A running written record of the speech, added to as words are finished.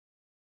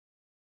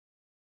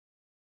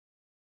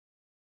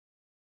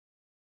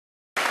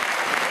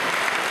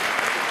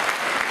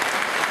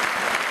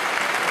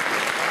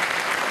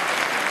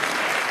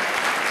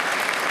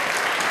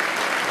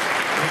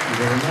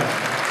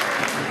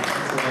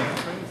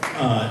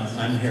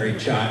I'm Harry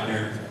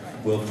Chotiner,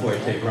 Will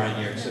Forte, Ron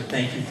Yerxa.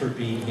 Thank you for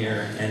being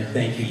here, and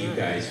thank you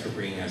guys for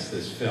bringing us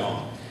this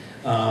film.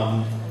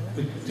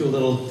 We do a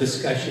little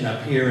discussion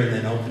up here and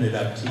then open it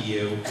up to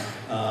you.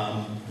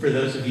 For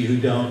those of you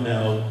who don't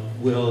know,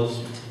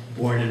 Will's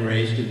born and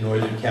raised in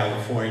Northern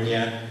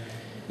California.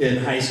 In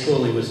high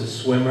school, he was a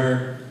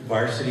swimmer,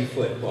 varsity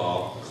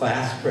football,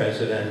 class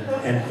president,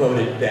 and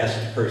voted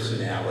best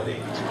personality.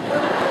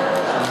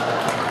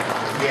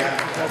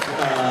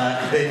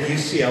 Then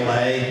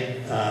UCLA,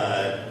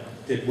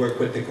 did work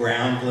with the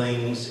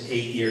Groundlings,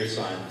 8 years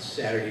on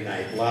Saturday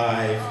Night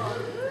Live.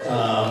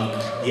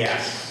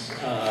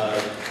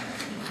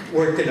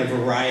 Worked in a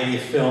variety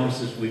of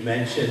films, as we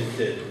mentioned.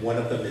 One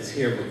of them is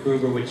here,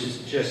 MacGruber, which is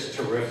just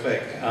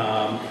terrific.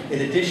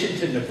 In addition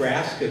to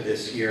Nebraska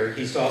this year,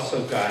 he's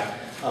also got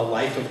A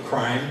Life of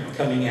Crime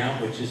coming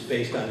out, which is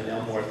based on an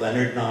Elmore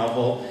Leonard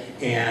novel,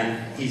 and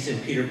he's in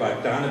Peter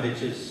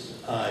Bogdanovich's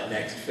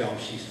next film,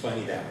 She's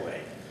Funny That Way.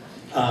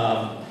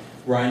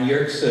 Ron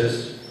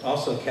Yerxa's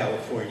also a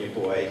California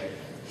boy.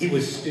 He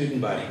was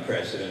student body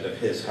president of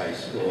his high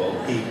school.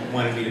 He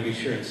wanted me to be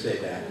sure and say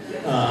that.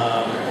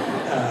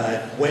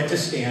 Went to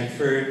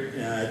Stanford,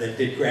 then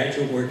did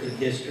graduate work in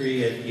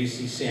history at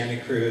UC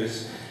Santa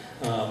Cruz,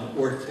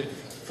 worked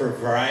for a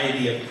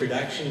variety of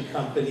production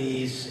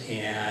companies,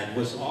 and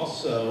was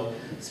also,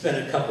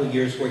 spent a couple of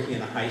years working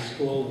in a high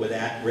school with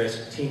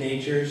at-risk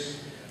teenagers.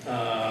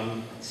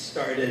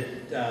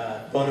 Started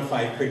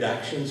Bonafide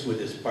Productions with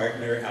his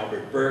partner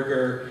Albert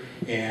Berger,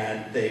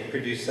 and they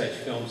produced such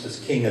films as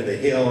King of the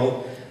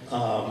Hill,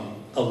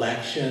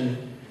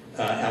 Election,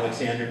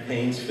 Alexander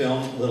Payne's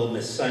film, Little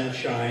Miss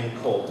Sunshine,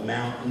 Cold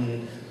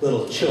Mountain,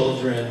 Little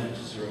Children, which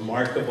is a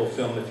remarkable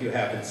film if you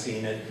haven't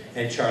seen it,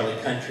 and Charlie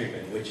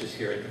Countryman, which is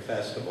here at the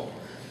festival.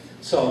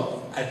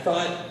 So I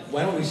thought,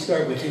 why don't we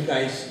start with you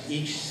guys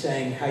each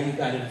saying how you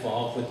got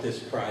involved with this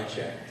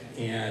project.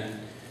 And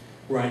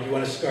Ron, do you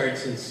want to start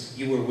since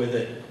you were with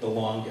it the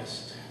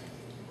longest?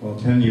 Well,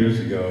 10 years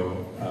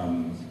ago,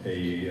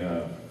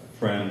 a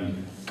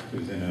friend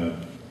who's in a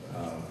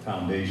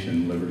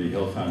foundation, Liberty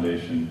Hill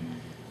Foundation,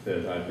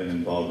 that I've been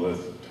involved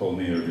with, told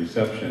me at a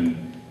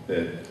reception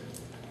that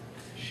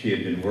she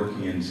had been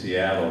working in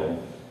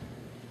Seattle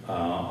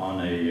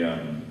on a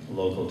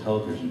local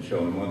television show,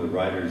 and one of the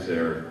writers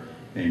there,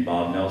 named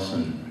Bob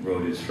Nelson,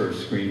 wrote his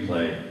first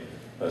screenplay,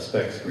 a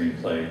spec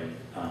screenplay,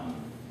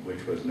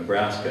 which was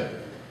Nebraska.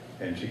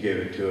 And she gave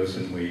it to us,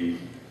 and we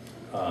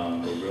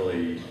were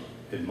really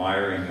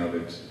admiring of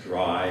its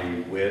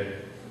dry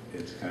wit,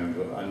 its kind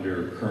of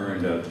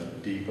undercurrent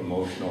of deep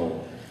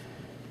emotional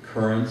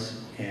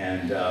currents,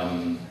 and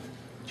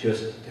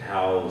just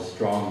how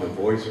strong the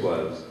voice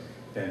was.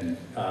 And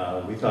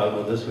we thought,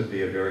 well, this would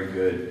be a very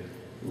good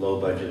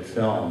low-budget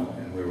film,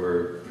 and we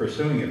were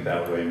pursuing it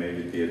that way, maybe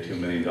it'd be a $2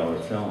 million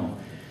film.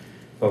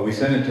 But we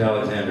sent it to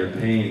Alexander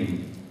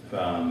Payne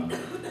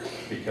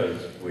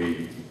because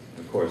we,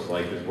 of course,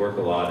 liked his work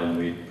a lot, and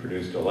we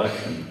produced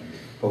Election.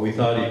 But we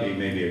thought he'd be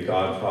maybe a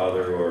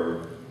godfather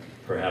or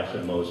perhaps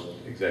a most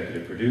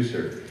executive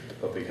producer.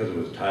 But because it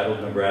was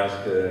titled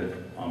Nebraska,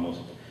 almost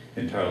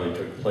entirely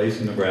took place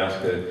in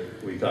Nebraska,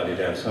 we thought he'd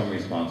have some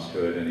response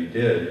to it, and he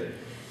did.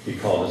 He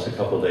called us a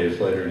couple days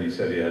later, and he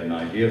said he had an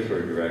idea for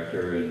a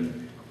director,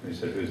 and we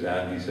said, who's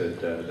that? And he said,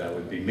 that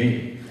would be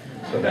me.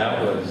 So that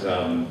was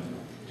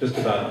just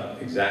about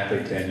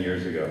exactly 10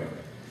 years ago.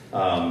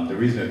 The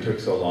reason it took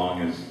so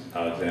long is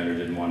Alexander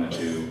didn't want to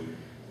do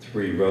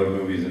 3 road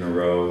movies in a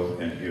row,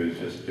 and he was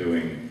just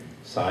doing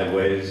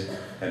Sideways.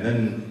 And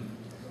then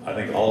I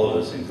think all of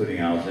us, including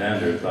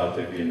Alexander, thought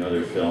there'd be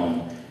another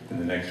film in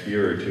the next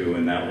year or two,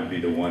 and that would be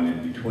the one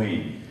in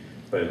between.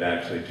 But it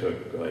actually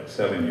took like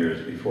 7 years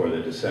before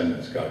The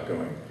Descendants got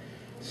going.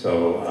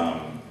 So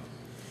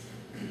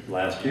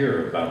last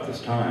year, about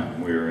this time,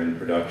 we were in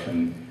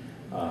production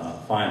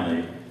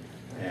finally,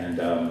 and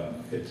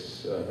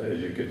it's,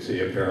 as you could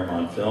see, a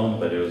Paramount film,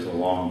 but it was a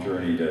long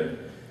journey to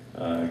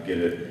get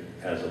it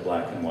as a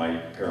black and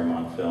white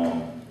Paramount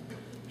film,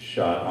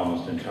 shot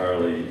almost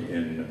entirely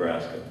in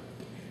Nebraska.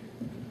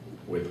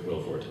 With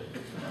Will Forte.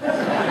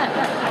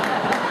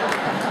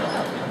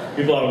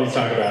 People always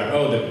talk about,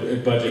 oh, the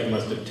budget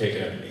must have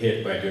taken a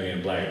hit by doing it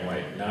in black and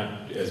white.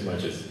 Not as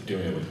much as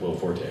doing it with Will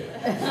Forte.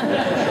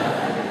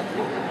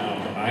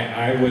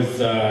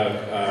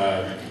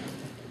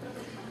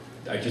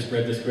 I just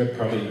read the script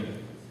probably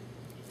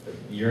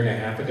a year and a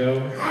half ago,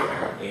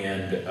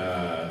 and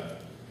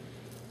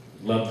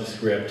loved the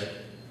script,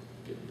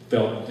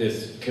 felt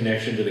this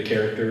connection to the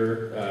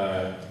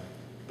character,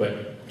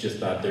 but just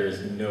thought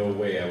there's no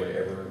way I would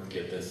ever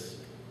get this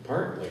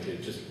part. Like,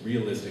 it just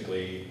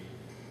realistically,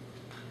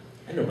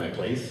 I know my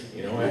place,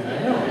 you know, I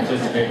know,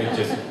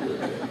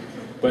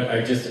 but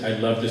I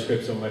loved the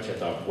script so much, I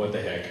thought, what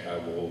the heck, I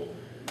will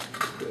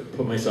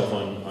put myself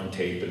on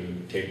tape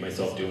and tape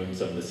myself doing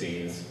some of the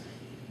scenes,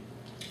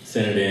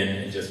 sent it in,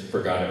 and just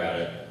forgot about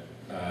it.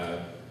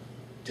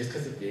 Just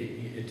because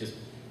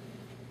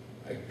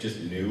I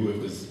just knew it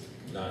was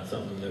not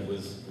something that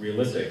was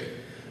realistic.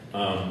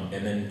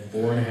 And then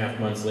 4.5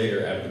 months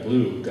later, out of the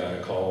blue, got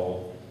a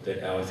call that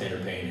Alexander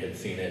Payne had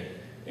seen it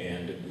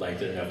and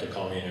liked it enough to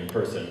call me in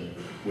person,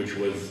 which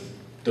was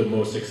the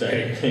most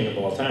exciting thing of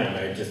all time.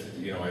 I just,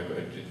 I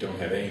don't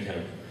have any kind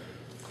of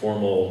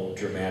formal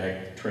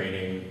dramatic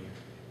training,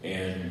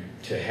 and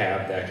to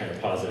have that kind of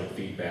positive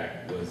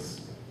feedback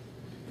was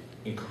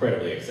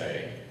incredibly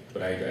exciting.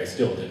 But I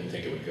still didn't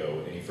think it would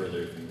go any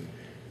further than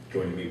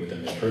going to meet with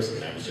them in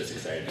person. I was just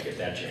excited to get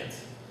that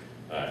chance,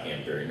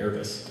 and very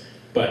nervous.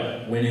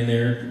 But went in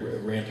there,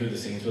 ran through the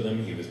scenes with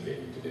him. He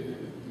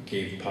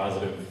gave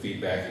positive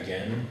feedback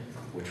again,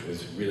 which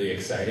was really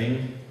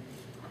exciting.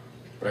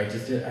 But I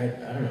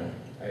don't know.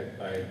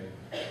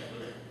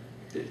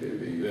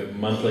 A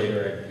month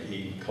later,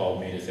 he called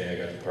me to say I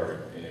got the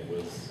part, and it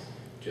was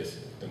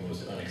just the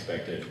most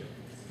unexpected,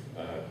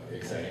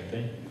 exciting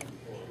thing.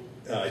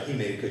 He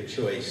made a good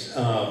choice.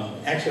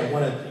 Actually, I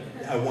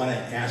want to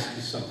ask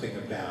you something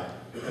about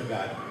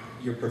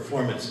your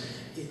performance.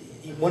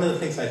 One of the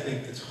things I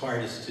think that's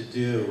hardest to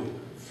do,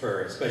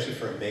 especially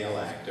for a male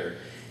actor,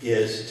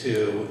 is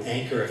to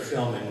anchor a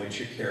film in which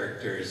your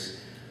character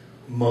is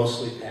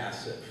mostly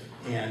passive.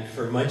 And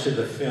for much of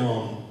the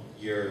film,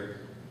 you're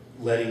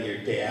letting your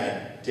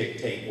dad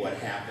dictate what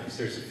happens.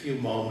 There's a few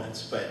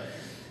moments, but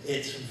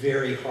it's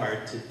very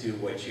hard to do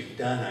what you've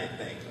done, I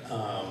think,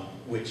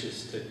 which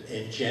is to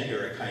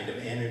engender a kind of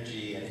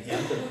energy and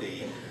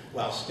empathy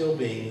while still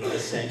being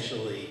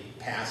essentially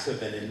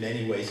passive and in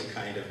many ways a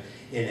kind of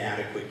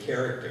inadequate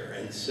character.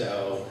 And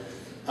so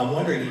I'm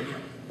wondering,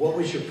 what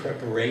was your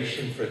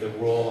preparation for the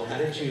role? How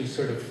did you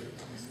sort of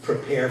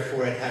prepare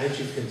for it? How did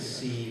you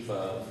conceive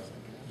of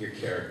your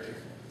character?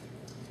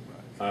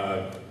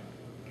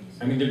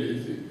 I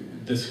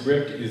mean, the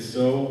script is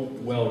so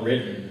well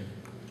written.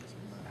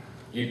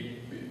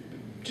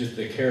 Just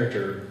the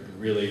character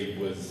really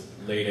was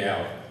laid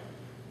out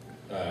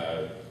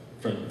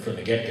from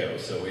the get-go.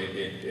 So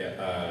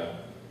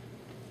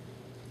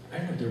I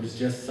don't know, there was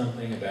just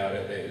something about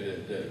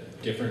it, the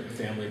different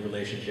family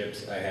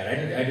relationships I had.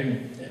 I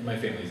didn't, my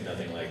family's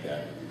nothing like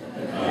that.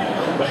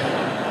 But,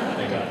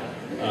 thank God.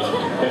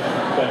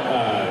 But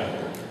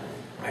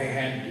I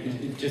had,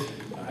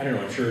 I don't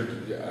know, I'm sure,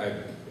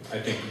 I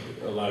think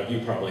a lot of you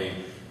probably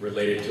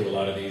related to a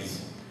lot of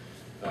these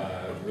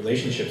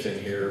relationships in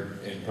here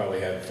and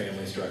probably have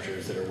family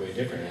structures that are way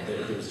different.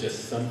 There was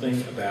just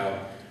something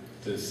about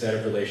the set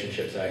of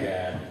relationships I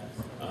had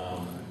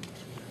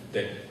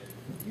that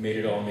made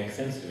it all make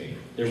sense to me.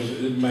 There was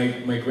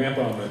my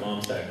grandpa on my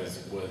mom's side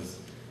was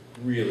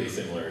really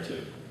similar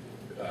to.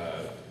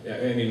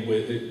 I mean,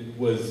 it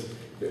was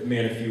a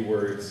man of few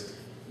words,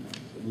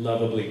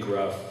 lovably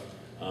gruff,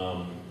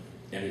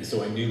 and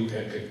so I knew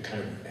kind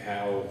of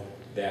how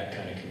that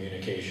kind of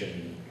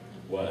communication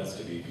was,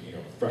 to be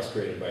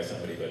frustrated by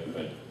somebody but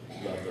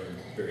love them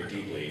very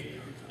deeply.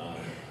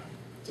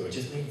 So it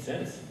just made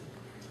sense.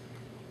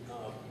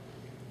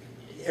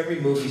 Every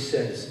movie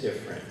set is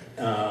different.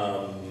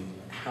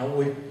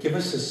 Give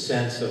us a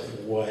sense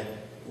of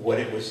what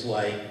it was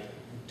like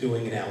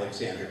doing an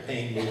Alexander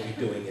Payne movie,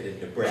 doing it in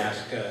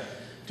Nebraska,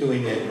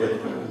 doing it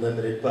with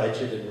limited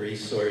budget and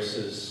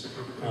resources,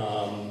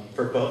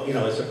 for both,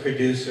 as a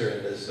producer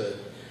and as a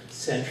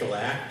central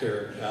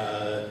actor.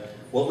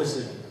 What was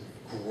a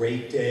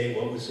great day?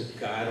 What was a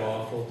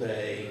god-awful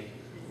day?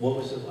 What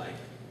was it like?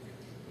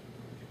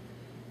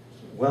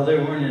 Well,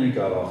 there weren't any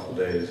god-awful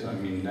days. I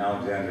mean,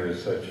 Alexander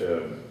is such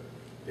a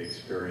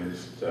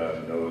experienced,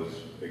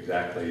 knows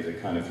exactly the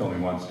kind of film he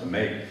wants to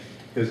make.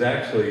 It was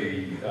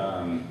actually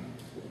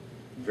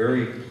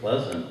very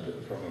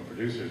pleasant from a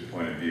producer's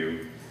point of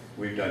view.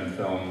 We've done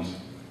films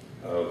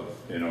of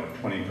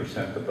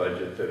 20% the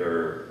budget that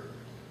are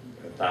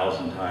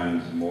 1,000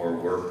 times more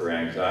work or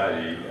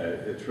anxiety.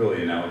 It's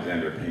really an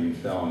Alexander Payne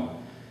film.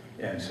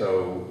 And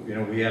so,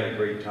 we had a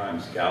great time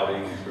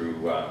scouting through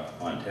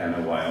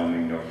Montana,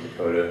 Wyoming, North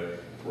Dakota,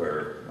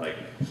 where like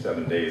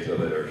 7 days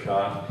of it are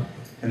shot.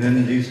 And then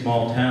in these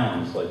small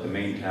towns, like the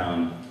main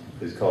town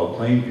is called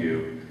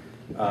Plainview,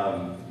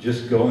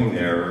 just going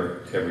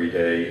there every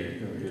day,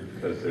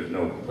 because there's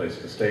no place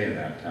to stay in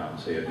that town,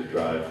 so you had to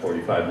drive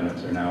 45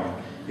 minutes or an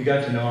hour. You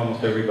got to know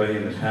almost everybody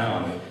in the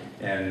town,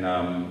 and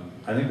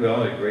I think we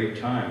all had a great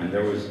time. And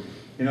there was,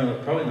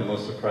 probably the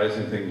most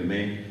surprising thing to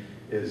me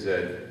is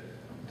that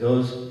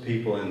those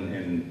people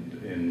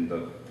in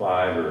the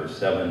 5 or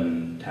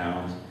 7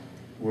 towns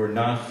were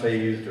not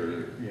fazed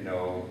or,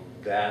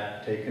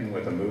 that taken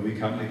with a movie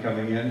company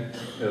coming in.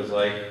 It was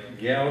like,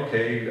 yeah,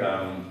 okay,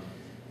 I'm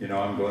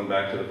going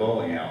back to the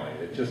bowling alley.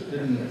 It just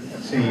didn't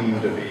seem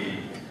to be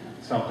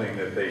something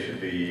that they should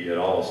be at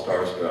all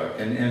starstruck.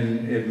 And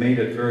it made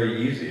it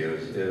very easy. I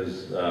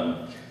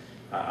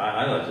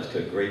thought just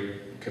a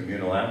great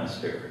communal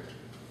atmosphere.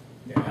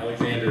 Yeah,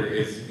 Alexander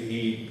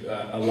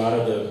a lot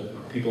of the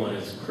people on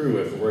his crew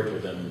have worked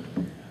with him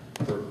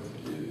for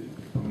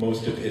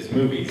most of his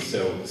movies,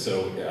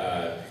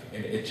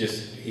 and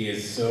he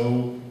is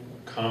so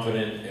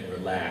confident and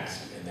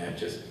relaxed, and that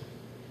just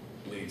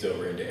bleeds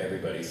over into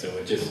everybody. So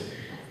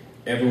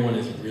everyone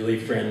is really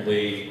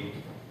friendly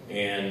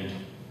and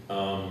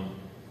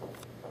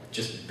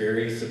just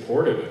very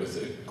supportive. It was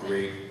a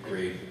great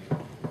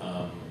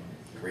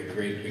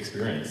great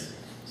experience.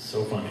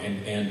 So fun.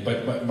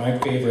 But my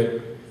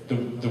favorite,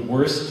 the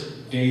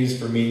worst days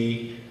for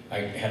me, I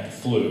had the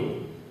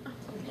flu.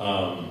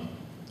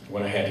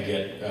 When I had to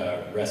get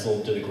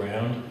wrestled to the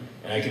ground,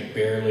 and I could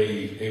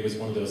barely, it was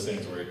one of those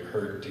things where it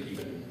hurt to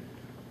even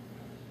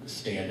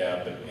stand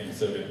up, and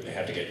so to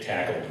have to get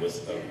tackled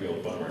was a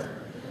real bummer.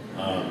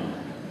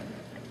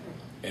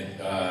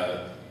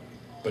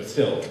 But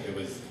still, it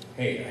was,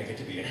 hey, I get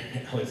to be in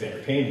an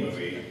Alexander Payne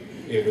movie.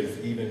 It was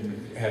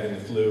even having the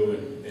flu,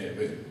 and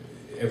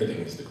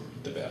everything was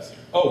the best.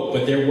 Oh,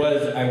 but there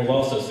was, I will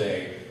also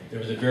say, there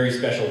was a very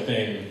special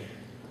thing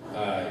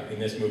in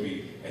this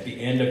movie. At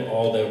the end of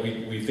all the,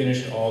 we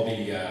finished all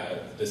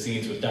the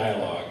scenes with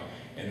dialogue,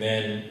 and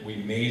then we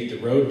made the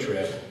road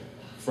trip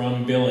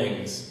from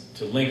Billings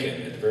to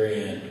Lincoln at the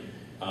very end.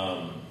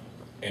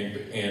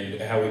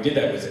 And how we did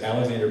that was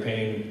Alexander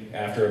Payne,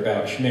 after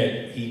About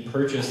Schmidt, he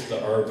purchased the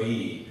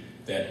RV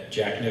that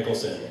Jack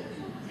Nicholson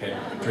had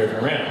driven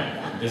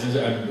around. This is,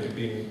 I'm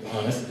being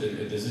honest,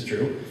 this is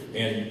true.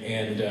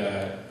 And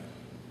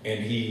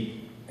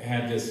he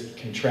had this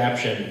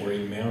contraption where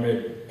he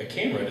mounted a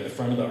camera to the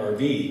front of the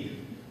RV,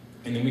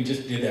 and then we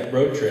just did that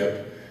road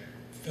trip,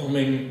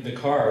 filming the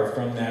car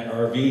from that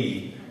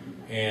RV,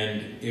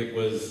 and it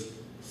was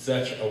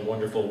such a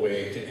wonderful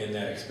way to end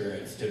that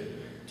experience. To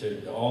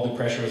all the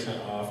pressure was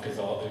kind of off because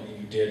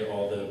you did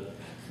all the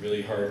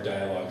really hard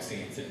dialogue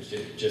scenes, and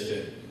just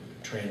to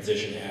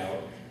transition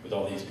out with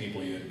all these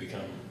people you had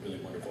become really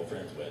wonderful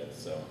friends with.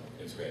 So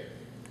it was great.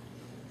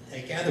 I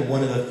gather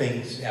one of the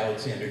things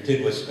Alexander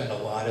did was spend a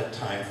lot of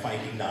time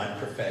finding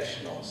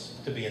non-professionals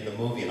to be in the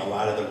movie, and a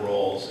lot of the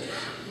roles,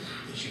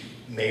 as you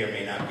may or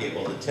may not be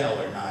able to tell,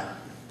 are not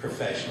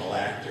professional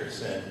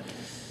actors. And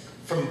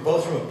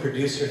both from a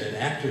producer and an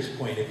actor's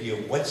point of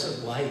view, what's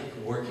it like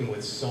working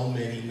with so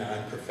many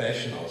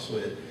non-professionals?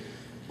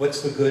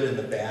 What's the good and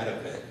the bad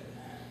of it?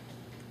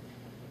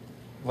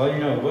 Well,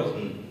 it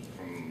wasn't,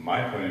 from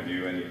my point of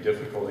view, any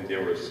difficulty. They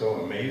were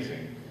so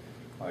amazing,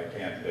 like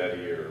Aunt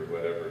Betty or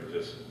whatever,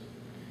 just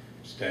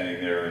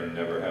standing there and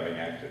never having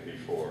acted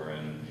before.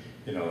 And,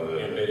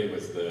 Aunt Betty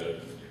was the...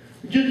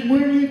 Just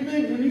where do you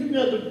think when you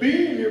got the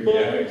bee in your body?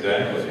 Yeah,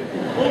 exactly.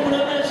 Well, we're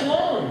not that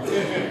long.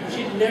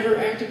 She'd never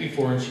acted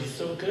before, and she's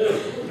so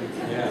good.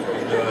 Yeah,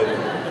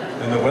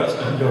 and the West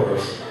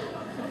Endors.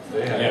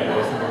 West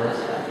Endors.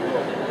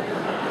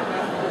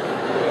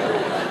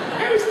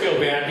 I always feel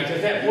bad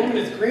because that woman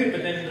is great,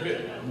 but then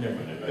never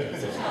mind.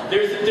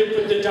 There's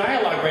the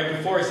dialogue right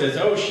before says,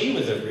 "Oh, she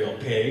was a real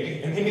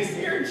pig," and then you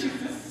see her, and she's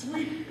this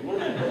sweet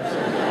woman. I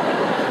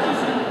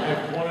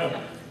want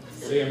to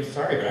say I'm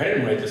sorry, but I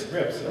didn't write the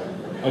script. So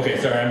okay,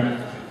 sorry.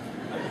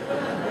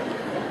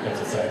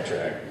 That's a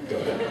sidetrack. Go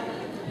ahead.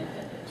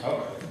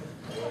 Oh.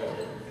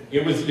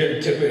 It was.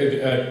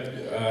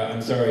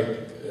 I'm sorry.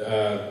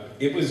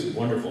 It was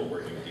wonderful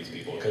working with these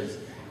people because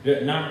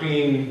not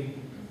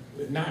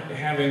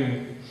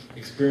having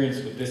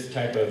experience with this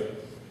type of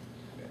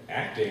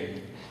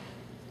acting,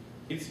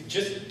 it's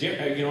just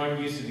different.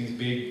 I'm used to these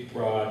big,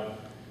 broad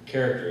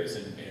characters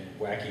and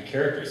wacky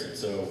characters, and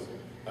so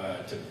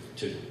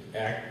to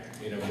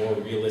act in a more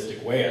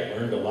realistic way, I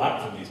learned a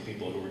lot from these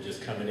people who were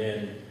just coming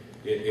in.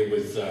 It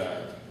was,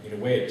 in a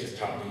way, it just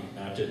taught me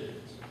not to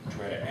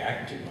try to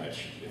act too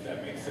much, if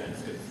that makes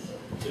sense,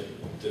 because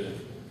the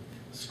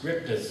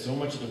script does so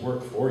much of the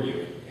work for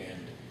you,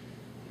 and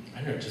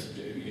I don't know, just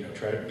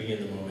try to be in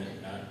the moment,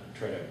 not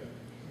try to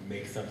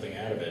make something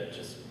out of it.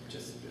 Just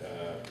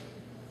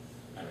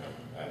I don't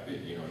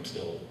know. I'm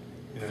still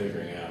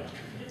figuring out.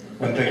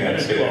 One thing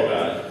I'd say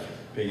about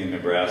being in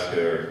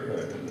Nebraska or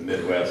in the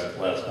Midwest,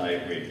 last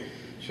night we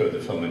showed the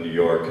film in New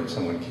York, and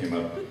someone came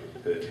up to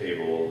the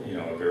table,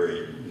 a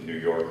very New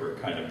Yorker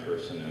kind of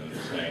person, and was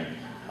saying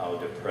how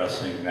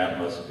depressing that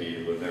must be,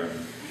 live there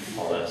and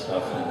all that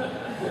stuff. And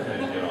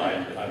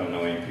I don't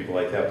know any people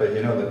like that, but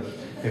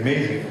the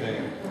amazing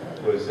thing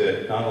was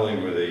that not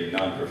only were the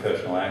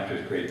non-professional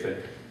actors great, but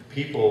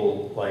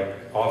people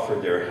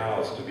offered their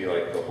house to be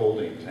like the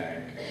holding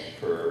tank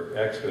for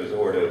extras,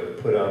 or to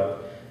put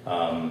up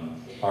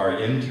our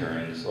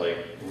interns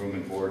room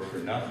and board for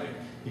nothing.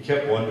 You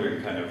kept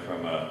wondering, kind of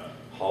from a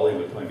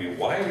Hollywood point of view,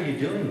 why are you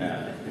doing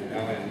that?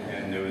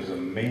 And there was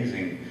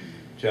amazing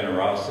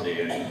generosity.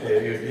 And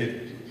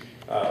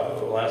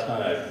last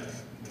night,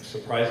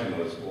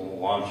 surprisingly, was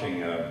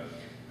launching a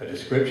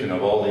description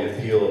of all the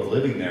appeal of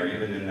living there,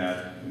 even in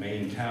that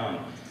main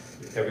town.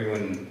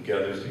 Everyone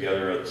gathers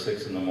together at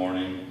 6 in the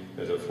morning.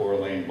 There's a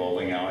 4-lane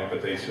bowling alley,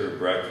 but they serve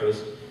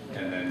breakfast,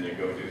 and then you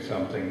go do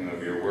something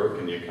of your work,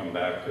 and you come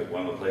back to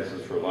one of the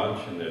places for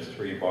lunch, and there's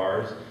 3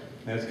 bars.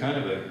 And it's kind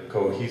of a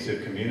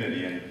cohesive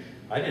community, and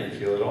I didn't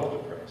feel at all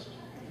depressed.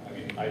 I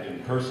mean, I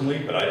didn't personally,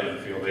 but I didn't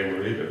feel they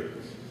were either.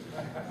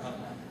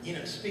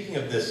 Speaking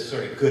of this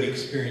sort of good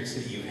experience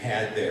that you've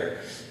had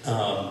there,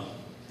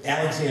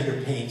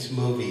 Alexander Payne's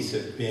movies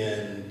have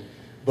been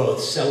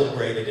both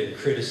celebrated and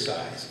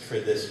criticized for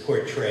this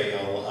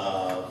portrayal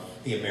of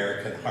the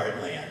American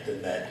heartland,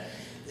 and that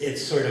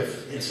it's sort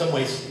of, in some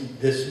ways,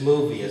 this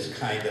movie is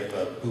kind of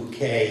a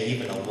bouquet,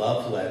 even a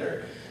love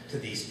letter to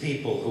these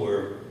people who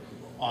are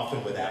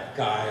often without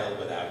guile,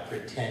 without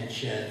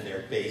pretension.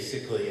 They're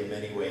basically, in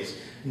many ways,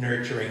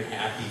 nurturing,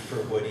 happy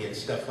for Woody and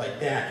stuff like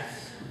that.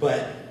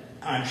 But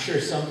I'm sure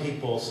some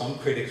people, some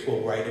critics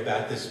will write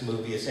about this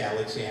movie as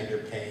Alexander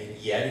Payne,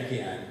 yet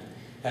again,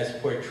 has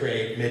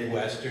portrayed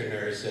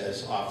Midwesterners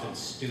as often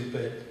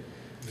stupid,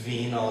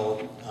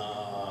 venal,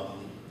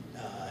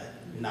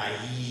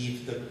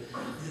 naive.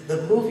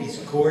 The movie's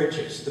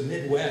gorgeous. The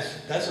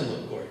Midwest doesn't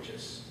look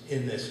gorgeous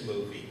in this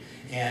movie.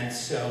 And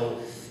so,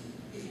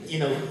 you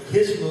know,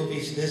 his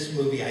movies, this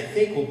movie, I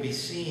think will be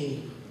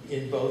seen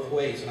in both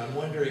ways. And I'm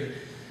wondering,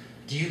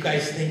 do you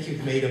guys think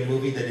you've made a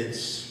movie that in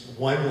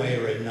one way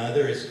or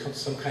another is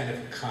some kind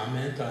of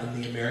comment on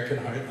the American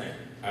heartland?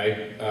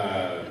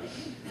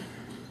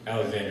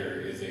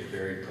 Alexander is a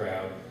very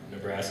proud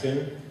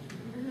Nebraskan.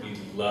 He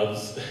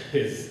loves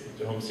his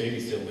home state.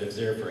 He still lives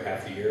there for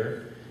half the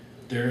year.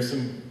 There are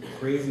some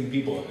crazy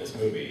people in this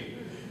movie,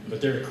 but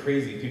there are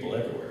crazy people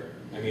everywhere.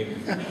 I mean,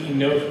 he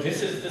knows,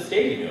 this is the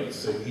state he knows,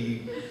 so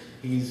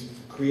he's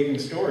creating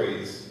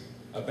stories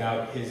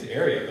about his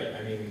area, but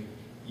I mean,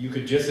 you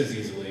could just as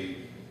easily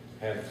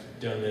have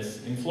done this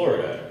in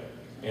Florida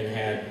and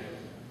had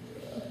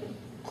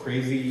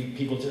crazy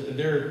people,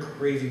 there are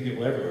crazy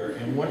people everywhere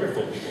and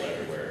wonderful people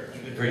everywhere.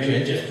 Virginia.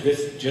 And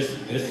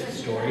this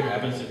story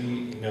happens to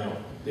be, no,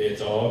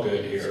 it's all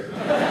good here.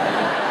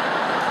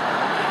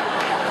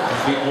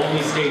 It's the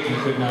only state you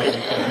could not make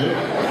that movie.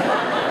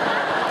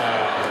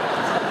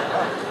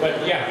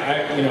 But yeah,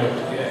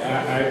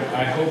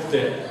 I hope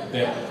that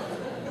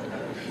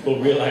people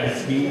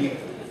realize he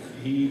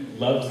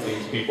loves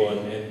these people,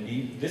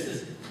 and this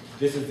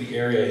is the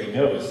area he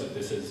knows, that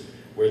this is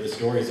where the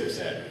stories are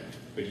set.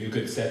 But you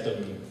could set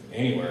them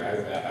anywhere.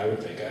 I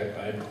would think.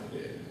 I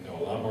know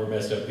a lot more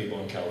messed up people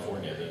in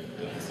California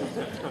than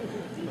something.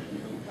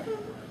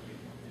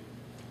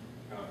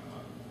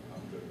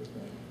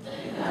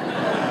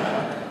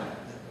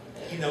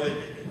 You know,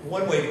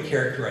 one way to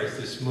characterize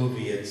this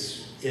movie,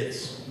 it's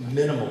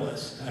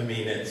minimalist. I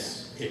mean,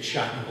 it's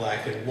shot in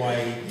black and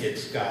white.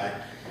 It's got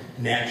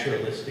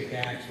naturalistic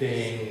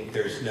acting.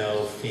 There's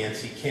no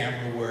fancy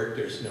camera work.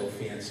 There's no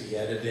fancy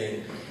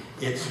editing.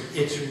 It's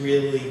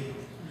really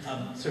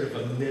sort of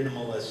a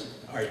minimalist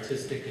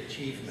artistic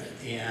achievement.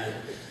 And,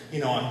 you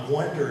know, I'm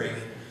wondering,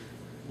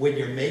 when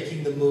you're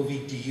making the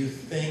movie, do you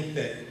think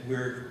that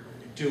we're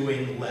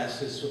doing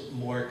less is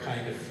more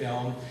kind of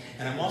film?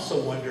 And I'm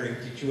also wondering,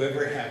 did you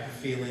ever have the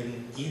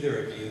feeling,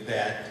 either of you,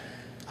 that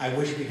I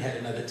wish we'd had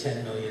another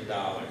 $10 million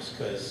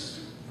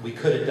because we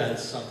could have done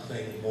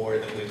something more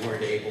that we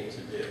weren't able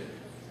to do?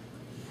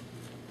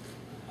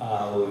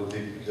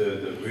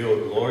 The real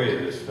glory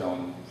of this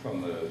film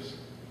from the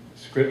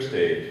script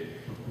stage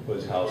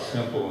was how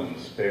simple and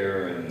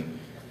spare and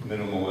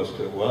minimalist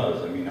it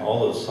was. I mean, all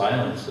those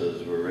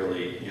silences were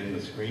really in the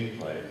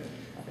screenplay.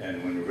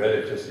 And when we read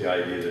it, just the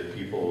idea that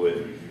people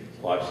would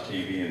watch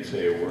TV and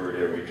say a word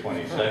every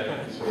 20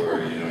 seconds, or,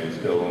 you know, you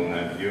still own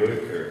that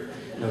Buick, or,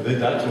 you know,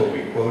 that's what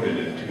we quoted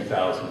in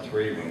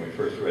 2003 when we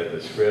first read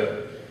the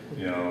script.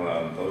 You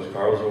know, those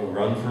cars will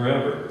run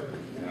forever.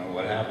 You know,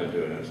 what happened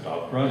to it? It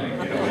stopped running.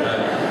 You know,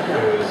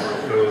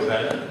 it was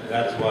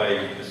that's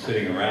why just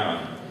sitting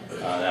around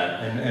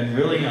that. And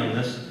really on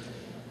this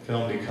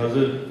film, because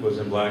it was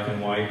in black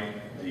and white,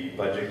 the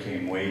budget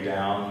came way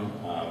down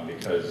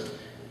because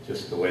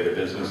just the way the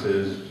business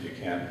is,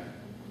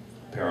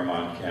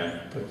 Paramount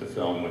can't put the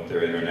film with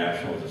their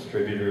international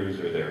distributors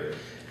or their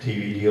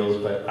TV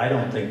deals, but I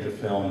don't think the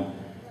film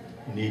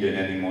needed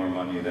any more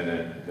money than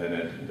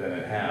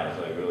it has.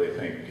 I really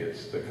think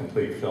it's the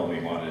complete film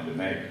he wanted to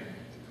make.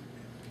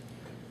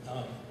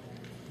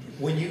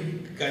 When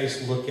you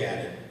guys look at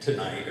it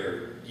tonight,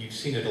 or you've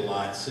seen it a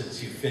lot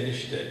since you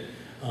finished it,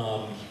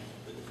 are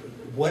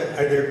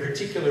there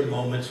particular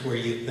moments where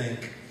you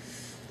think,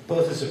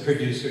 both as a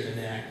producer and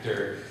an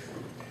actor,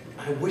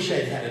 I wish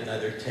I'd had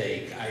another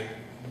take.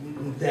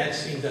 That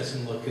scene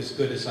doesn't look as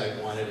good as I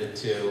wanted it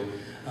to.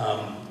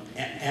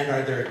 And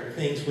are there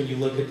things when you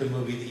look at the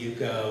movie that you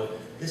go,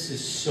 this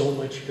is so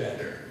much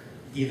better,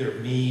 either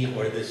me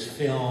or this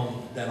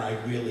film, than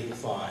I really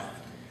thought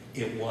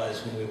it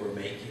was when we were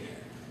making it?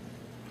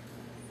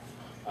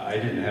 I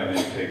didn't have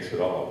any takes at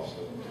all,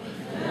 so.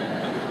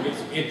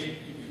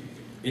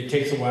 It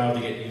takes a while to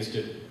get used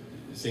to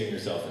seeing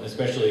yourself, and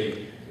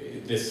especially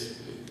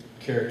this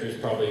character is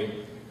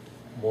probably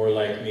more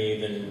like me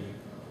than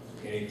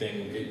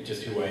anything,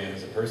 just who I am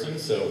as a person,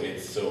 so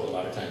a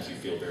lot of times you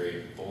feel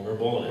very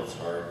vulnerable, and it's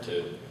hard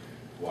to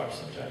watch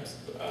sometimes.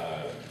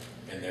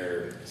 And there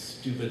are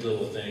stupid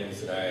little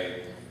things that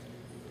I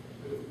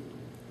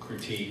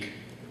critique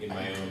in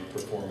my own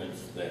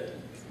performance that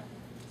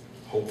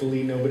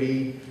hopefully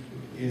nobody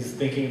is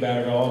thinking about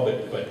at all,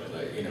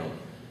 but you know,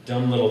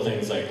 dumb little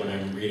things like when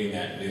I'm reading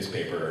that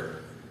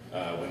newspaper,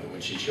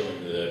 when she's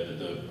showing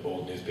the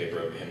old newspaper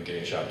of him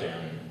getting shot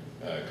down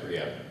in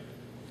Korea.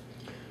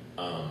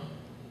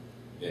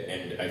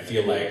 And I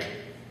feel like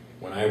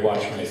when I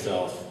watch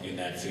myself in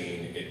that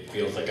scene, it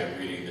feels like I'm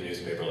reading the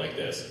newspaper like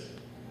this.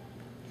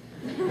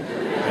 And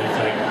it's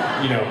like,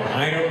 you know,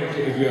 I don't,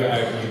 if you,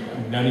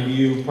 none of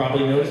you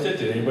probably noticed it.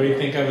 Did anybody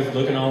think I was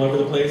looking all over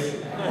the place?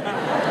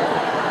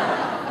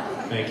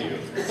 Thank you.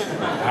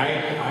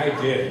 I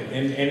did.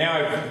 And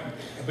now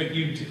but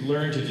you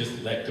learn to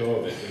just let go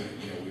of it.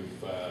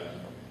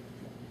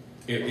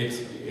 You know,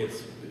 it's,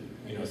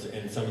 you know,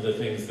 and some of the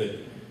things that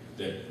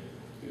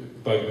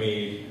bug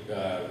me,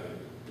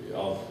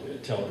 I'll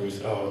tell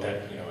Bruce, oh,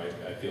 that, you know,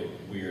 I feel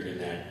weird in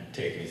that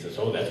take. And he says,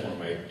 oh, that's one of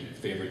my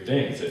favorite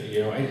things. And, you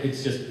know,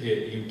 it's just,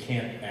 you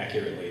can't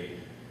accurately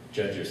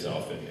judge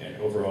yourself.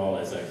 And overall,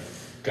 as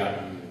I've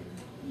gotten,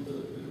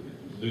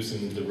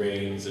 loosened the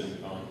reins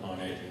and on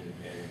it and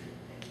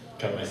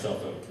cut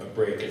myself a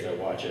break as I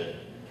watch it,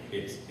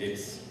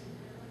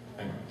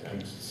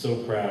 I'm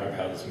so proud of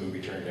how this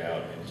movie turned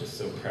out and just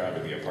so proud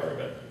to be a part of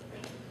it.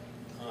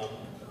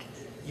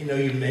 You know,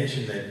 you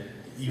mentioned that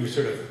you were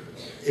sort of,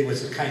 it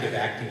was the kind of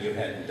acting you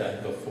hadn't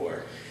done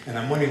before. And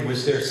I'm wondering,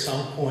 was there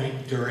some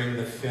point during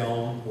the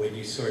film when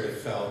you sort of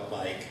felt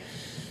like,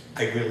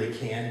 I really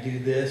can do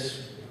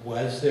this?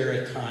 Was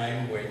there a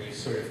time when you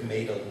sort of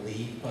made a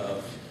leap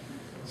of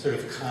sort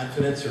of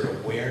confidence or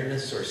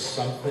awareness or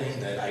something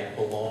that I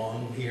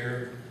belong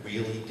here,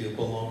 really do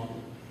belong?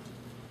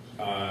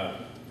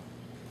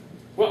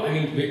 Well, I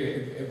mean,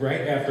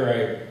 right after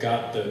I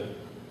got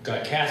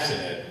cast in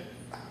it,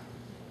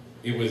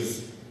 it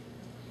was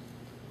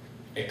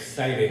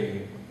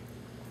exciting,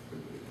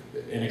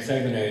 an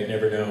excitement I had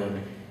never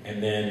known,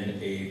 and then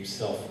a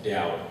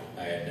self-doubt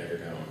I had never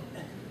known.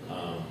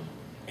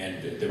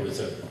 And there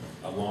was a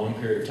long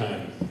period of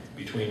time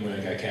between when I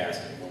got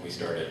cast and when we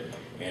started,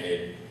 and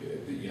it,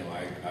 you know,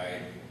 I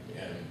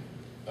am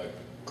a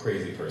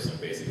crazy person,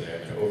 basically.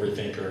 I'm an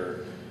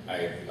overthinker.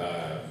 I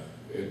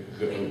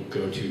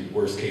go to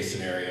worst case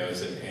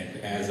scenarios,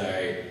 and as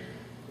I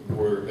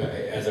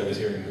was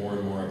hearing more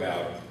and more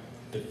about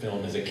the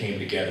film as it came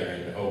together,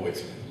 and oh,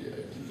 it's,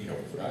 you know,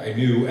 I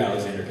knew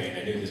Alexander Payne,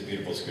 I knew this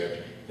beautiful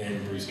script,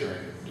 then Bruce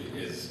Dern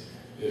is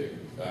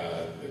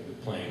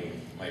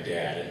playing my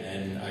dad, and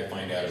then I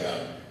find out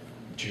about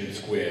June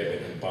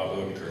Squibb and Bob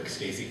Odenkirk,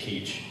 Stacy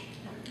Keach,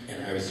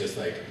 and I was just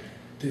like,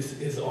 this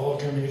is all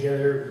coming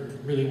together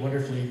really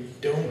wonderfully.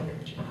 Don't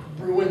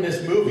ruin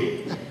this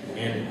movie.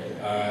 And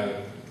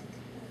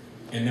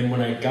then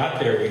when I got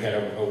there, we had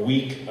a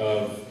week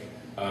of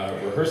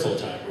rehearsal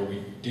time where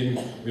we didn't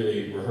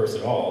really rehearse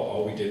at all.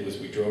 All we did was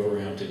we drove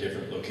around to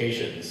different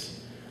locations.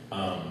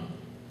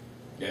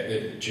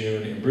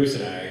 June and Bruce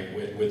and I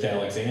with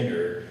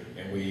Alexander,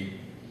 and we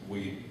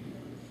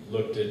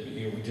looked at,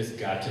 you know, we just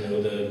got to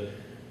know the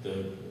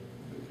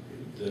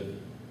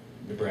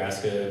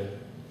Nebraska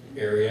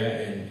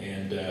area,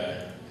 and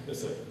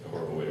that's a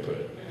horrible way to put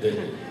it.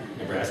 The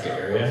Nebraska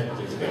area,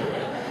 there's a better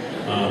way.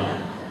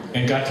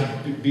 And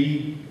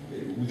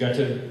we got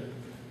to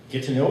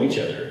get to know each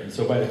other. And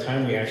so by the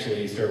time we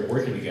actually started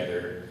working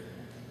together,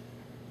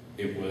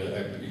 it was,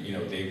 you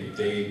know,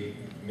 they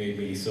made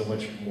me so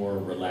much more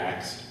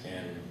relaxed.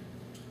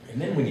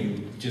 And then when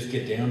you just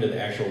get down to the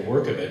actual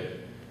work of it,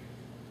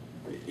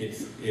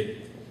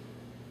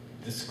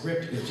 the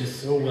script is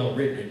just so well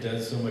written. It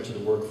does so much of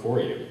the work for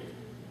you.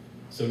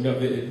 So I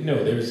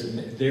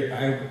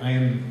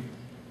am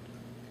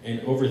an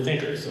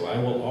overthinker, so I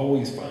will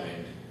always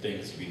find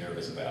things to be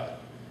nervous about.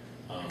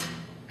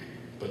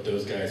 But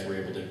those guys were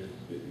able to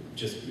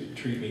just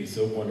treat me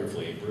so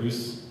wonderfully.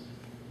 Bruce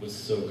was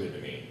so good to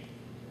me.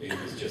 He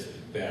was just the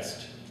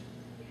best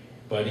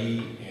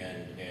buddy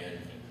and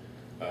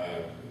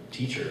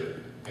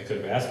teacher I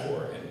could have asked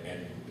for,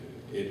 and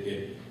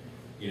it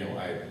you know,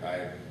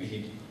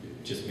 he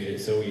just made it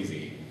so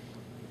easy,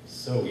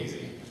 so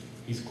easy.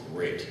 He's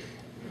great.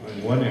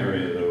 In one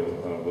area,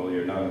 though, Will,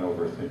 you're not an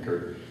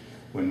overthinker.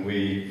 When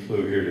we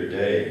flew here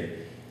today,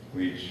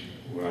 we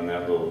were on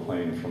that little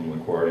plane from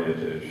LaGuardia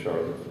to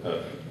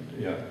Charlottesville.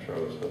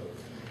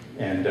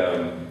 And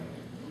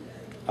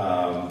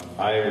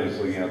I was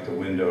looking out the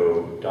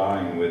window,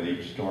 dying with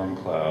each storm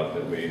cloud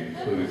that we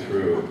flew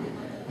through.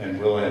 And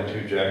Will had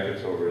 2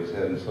 jackets over his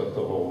head and slept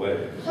the whole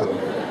way. So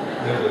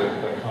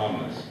there's a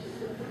calmness.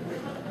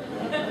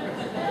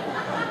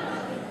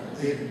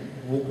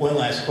 One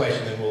last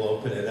question, then we'll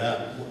open it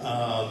up.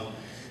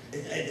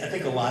 I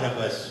think a lot of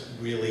us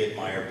really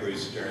admire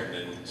Bruce Dern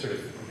and sort of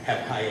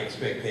have high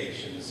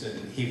expectations,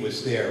 and he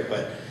was there.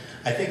 But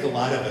I think a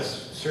lot of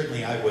us,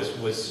 certainly I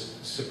was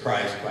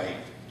surprised by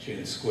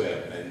June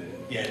Squibb, and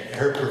yet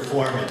her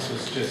performance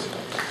was just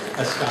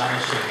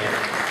astonishing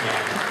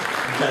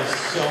and does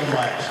so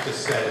much to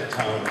set a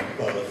tone of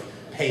both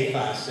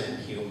pathos and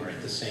humor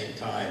at the same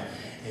time.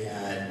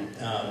 And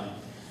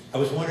I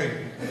was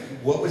wondering,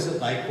 what was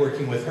it like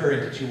working with her,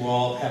 and did you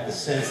all have the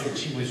sense that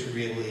she was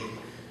really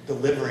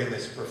delivering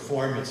this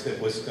performance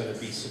that was going to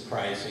be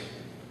surprising?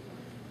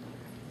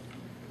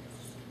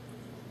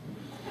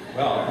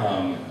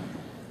 Well,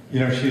 you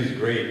know, she's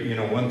great. You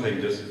know, one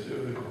thing, just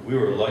we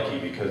were lucky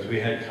because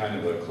we had kind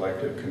of a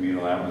collective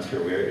communal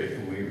atmosphere.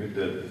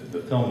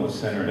 The film was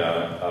centered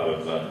out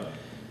of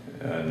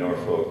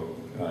Norfolk,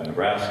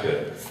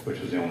 Nebraska, which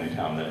was the only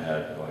town that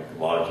had like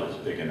lodges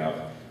big enough.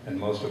 and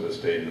most of us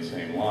stayed in the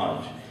same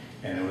lodge,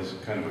 and it was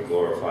kind of a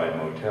glorified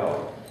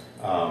motel.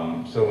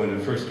 So when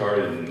it first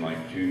started and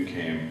like June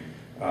came,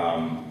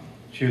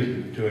 she was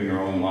doing her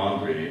own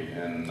laundry,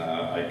 and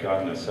I'd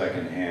gotten a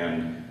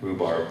second-hand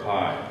rhubarb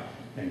pie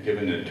and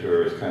given it to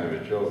her as kind of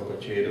a joke,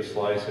 but she ate a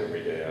slice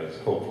every day. I was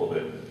hopeful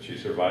that she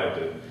survived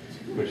it,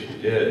 which she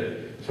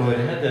did. So it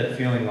had that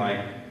feeling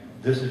like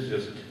this is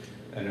just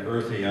an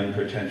earthy,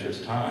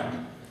 unpretentious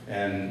time.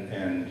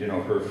 And you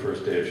know, her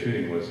first day of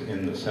shooting was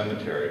in the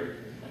cemetery,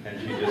 and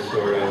she just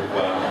sort of,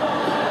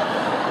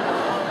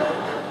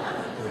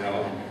 you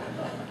know,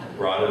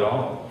 brought it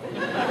all.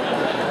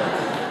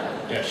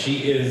 Yeah,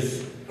 she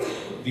is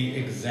the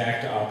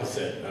exact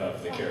opposite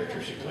of the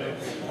character she plays.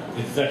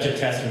 It's such a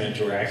testament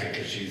to her acting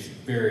because she's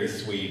very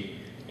sweet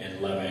and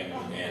loving,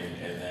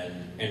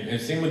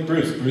 and same with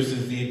Bruce. Bruce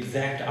is the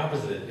exact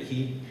opposite.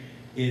 He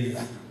is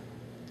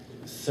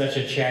such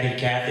a chatty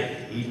Cathy.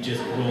 He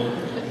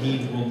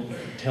will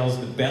tells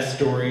the best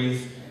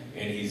stories,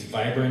 and he's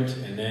vibrant.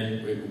 And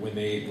then when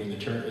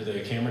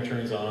the camera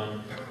turns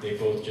on, they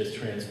both just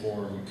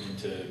transform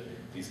into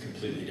these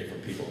completely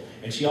different people.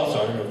 And she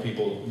also, I don't know if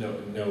people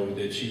know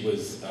that she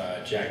was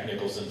Jack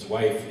Nicholson's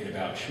wife in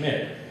About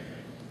Schmidt,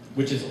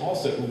 which is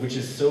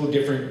so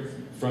different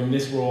from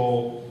this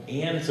role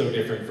and so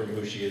different from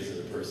who she is as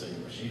a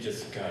person.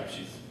 She's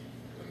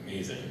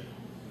amazing.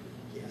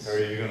 Yes. Are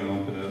you going to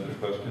open it up to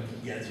questions?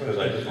 Yeah, that's because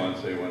I just want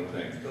to say one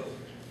thing.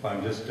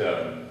 I'm just,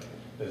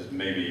 as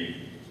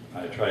maybe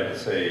I tried to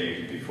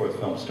say before the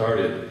film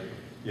started,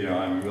 you know,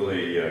 I'm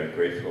really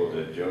grateful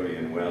to Jody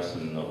and Wes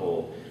and the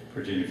whole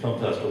Virginia Film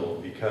Festival,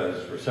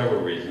 because for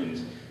several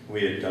reasons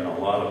we had done a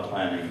lot of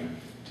planning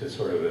to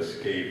sort of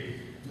escape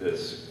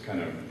this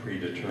kind of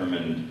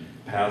predetermined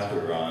path we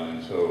were on.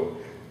 And so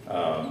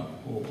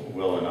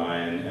Will and I,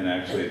 and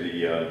actually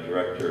the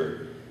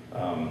director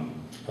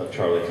of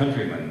Charlie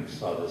Countryman,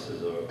 saw this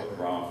as a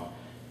romp,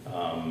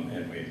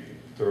 and we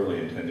thoroughly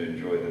intend to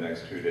enjoy the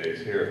next 2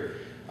 days here.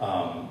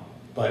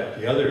 But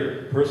the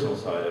other personal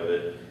side of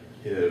it,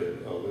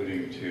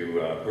 alluding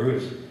to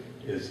Bruce,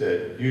 is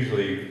that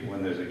usually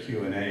when there's a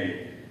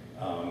Q&A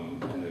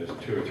and there's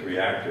 2 or 3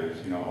 actors,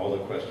 you know, all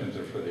the questions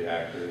are for the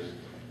actors.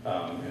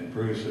 And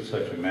Bruce is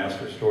such a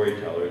master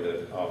storyteller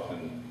that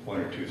often 1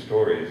 or 2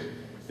 stories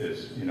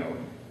is, you know,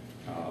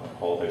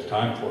 all there's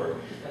time for.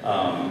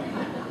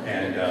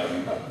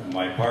 And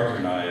my partner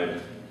and I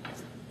have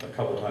a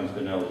couple times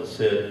been able to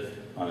sit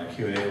on a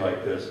Q&A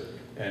like this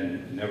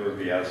and never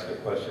be asked a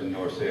question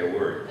nor say a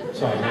word.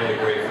 So I'm really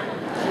grateful.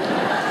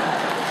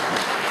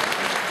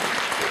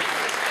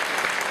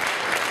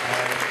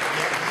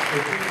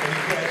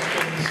 Any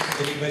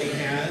questions anybody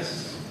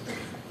has?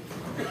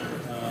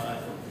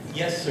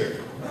 Yes,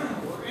 sir.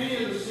 Were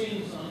any of the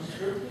scenes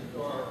unscripted,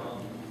 or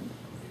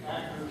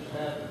actors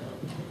had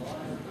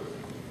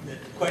The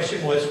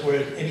question was, were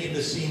any of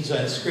the scenes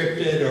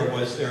unscripted, or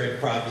was there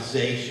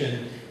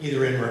improvisation,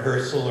 either in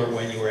rehearsal or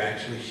when you were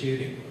actually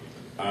shooting?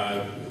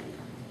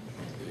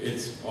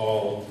 It's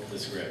all the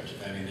script.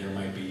 I mean, there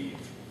might be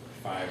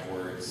 5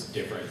 words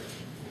different,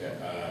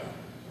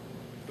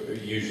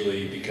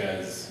 usually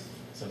because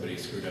somebody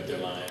screwed up their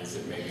lines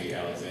that maybe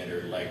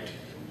Alexander liked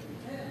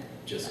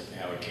just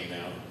how it came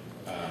out.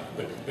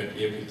 But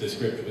the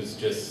script was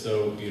just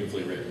so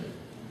beautifully written.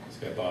 It's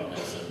got Bob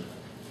Nelson.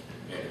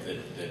 That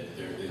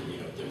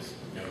there's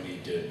no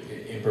need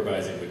to,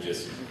 improvising would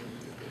just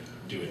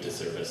do a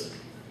disservice.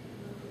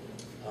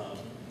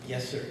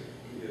 Yes, sir.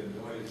 Yeah,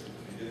 noise at the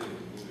beginning of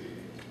the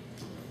movie,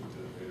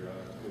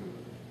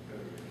 kind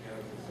of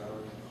mechanical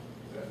sound.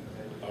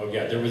 Oh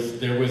yeah, there was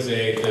the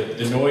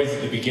noise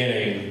at the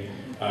beginning.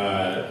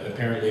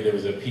 Apparently there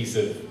was a piece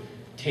of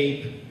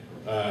tape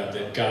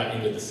that got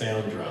into the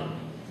sound drum,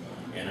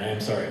 and I am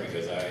sorry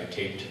because I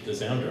taped the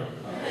sound drum.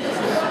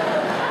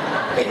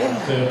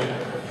 So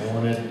I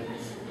wanted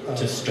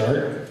to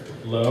start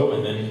low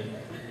and then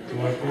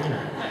go up from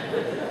there.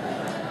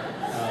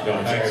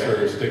 Thanks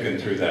for sticking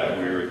through that.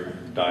 We were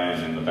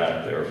dying in the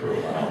back there for a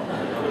while.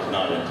 It was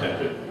not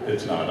intended.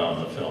 It's not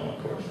on the film,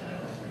 of course.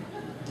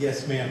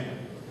 Yes, ma'am.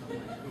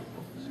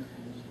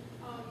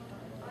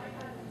 I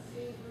haven't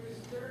seen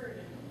Bruce Dern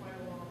in quite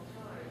a long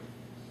time.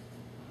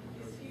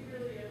 Is he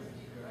really as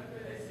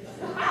decrepit as he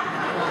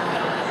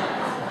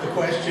The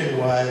question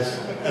was,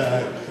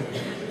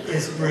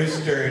 is Bruce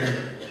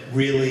Dern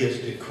really as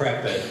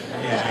decrepit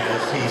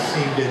as he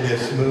seemed in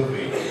this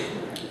movie?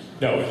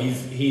 No,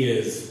 he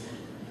is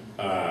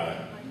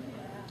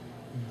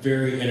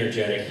very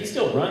energetic. He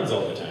still runs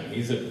all the time.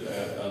 He's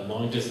a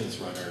long-distance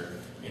runner,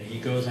 and he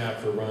goes out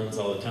for runs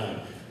all the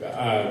time.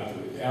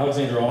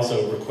 Alexander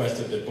also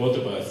requested that both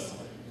of us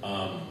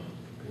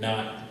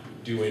not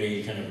do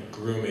any kind of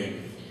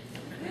grooming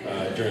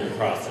during the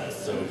process.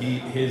 So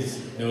his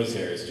nose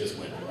hairs just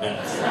went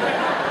nuts.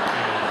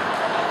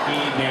 He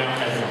now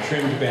has them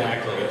trimmed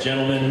back like a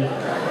gentleman,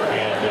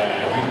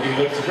 and he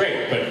looks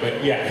great.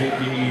 But yeah,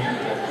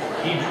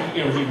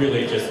 he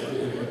really just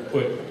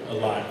put a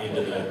lot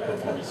into the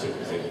performance, so he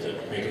was able to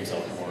make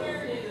himself more.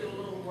 needed a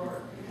little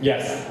work?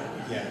 Yes.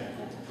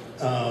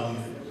 Yeah.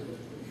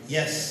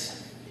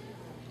 Yes.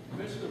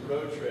 mentioned the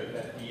road trip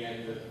at the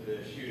end of the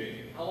shooting.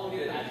 How long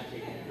did it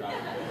actually take you to drive?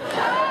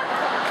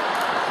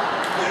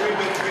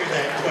 Everybody hear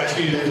that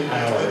question. 2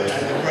 hours.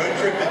 The road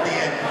trip at the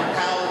end,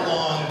 how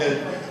long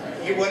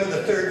you're one of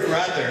the third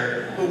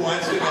brother who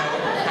wants to know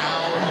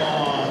how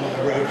long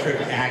the road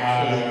trip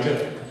actually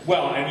took.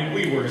 Well, I mean,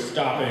 we were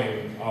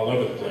stopping all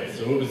over the place,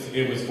 so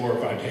it was 4 or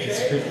 5 days.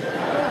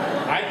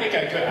 I think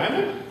I could.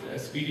 I'm a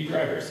speedy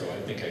driver, so I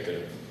think I could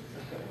have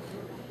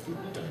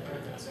done it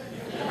pretty fast.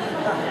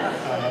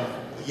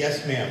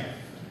 Yes, ma'am.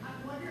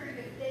 I'm wondering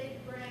if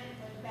Dave Grant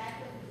went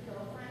back with his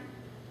girlfriend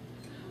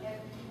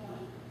at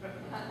the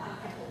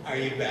point. Are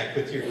you back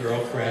with your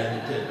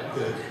girlfriend at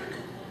the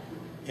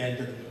end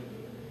of the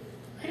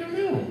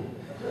movie?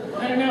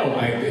 I don't know.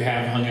 I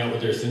have hung out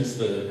with her since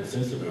the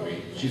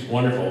movie. She's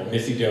wonderful.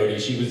 Missy Doty.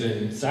 She was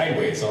in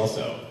Sideways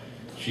also.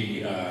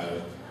 She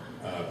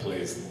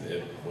plays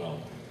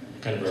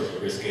kind of a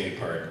risque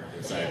part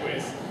in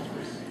Sideways.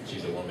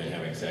 She's a woman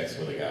having sex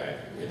with a guy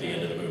at the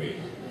end of the movie,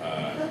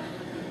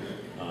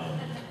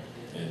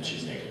 and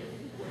she's naked.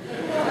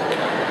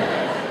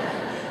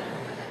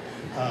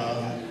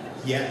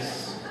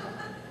 Yes.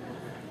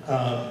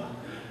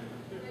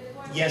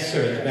 Yes,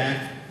 sir. In the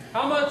back.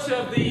 How much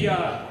of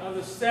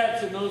the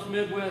sets in those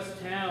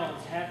Midwest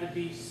towns had to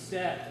be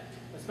set,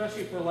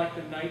 especially for like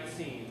the night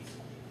scenes?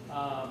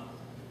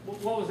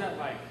 What was that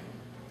like?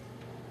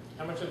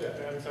 How much of that?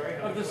 I'm sorry.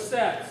 Of the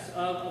sets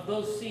of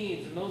those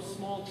scenes in those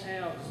small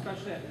towns,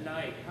 especially at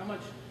night,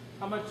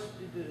 how much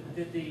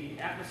did the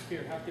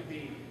atmosphere have to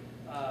be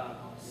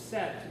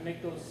set to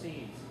make those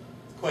scenes?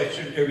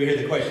 Question. Did you hear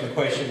the question? The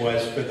question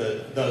was for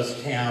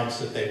those towns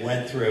that they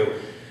went through.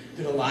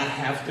 Did a lot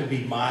have to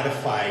be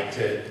modified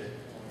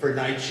for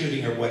night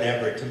shooting or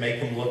whatever to make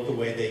them look the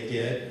way they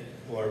did,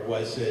 or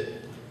was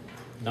it?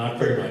 Not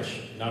very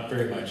much. Not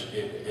very much.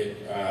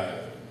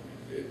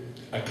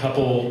 A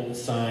couple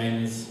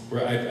signs.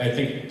 I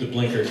think the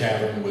Blinker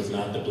Tavern was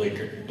not the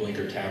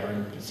Blinker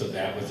Tavern, so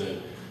that was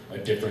a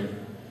different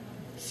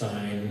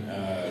sign.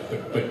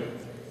 But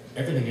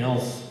everything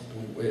else,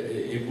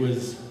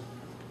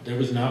 there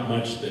was not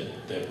much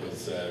that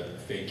was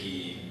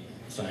fakey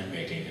sign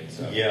making and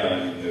stuff. Yeah,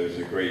 I mean, there was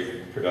a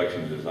great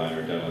production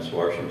designer, Dennis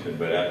Washington,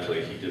 but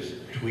actually he just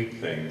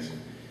tweaked things.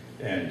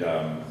 And,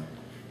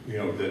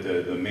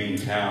 the main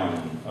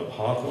town of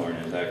Hawthorne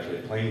is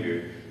actually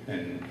Plainview,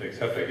 and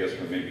except I guess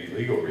for maybe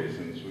legal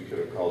reasons, we could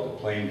have called it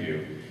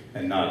Plainview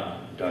and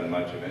not done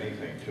much of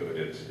anything to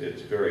it.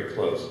 It's very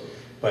close.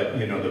 But,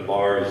 the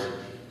bars,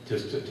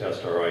 just to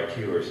test our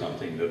IQ or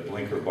something, the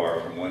Blinker bar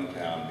from one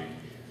town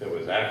that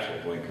was actual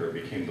Blinker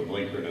became the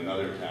Blinker in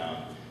another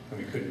town, and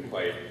we couldn't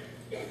quite.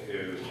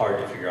 It was hard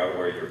to figure out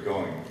where you were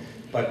going,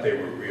 but they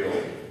were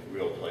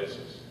real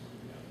places.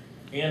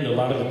 And a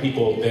lot of the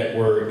people that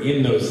were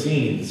in those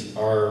scenes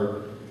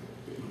are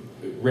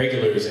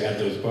regulars at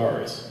those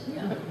bars.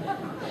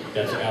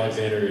 That's what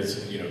Alexander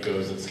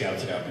goes and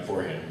scouts it out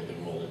beforehand,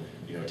 and will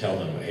tell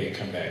them, hey,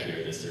 come back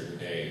here this certain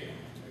day.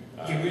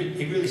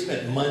 He really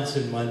spent months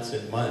and months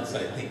and months,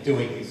 I think,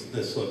 doing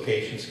this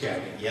location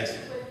scouting. Yes.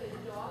 With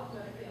the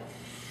Dogma film,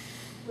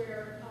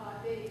 where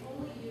they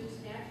only use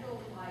natural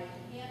light,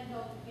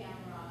 handheld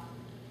camera,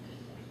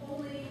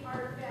 only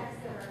artifacts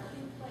that are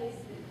in place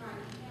that kind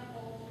of can't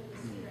alter the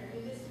scenery. I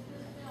mean, this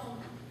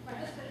film, my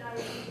husband and I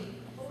were thinking,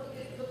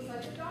 it looks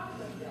like a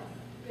Dogma film.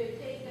 They've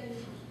taken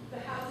the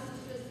houses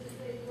just as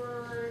they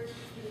were,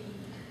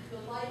 the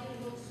lighting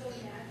looks so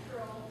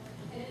natural,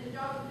 and in the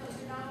Dogma films,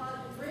 you're not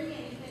allowed to bring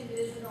anything that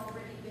isn't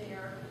already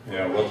there.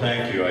 Yeah, well,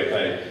 thank you. I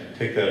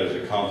take that as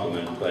a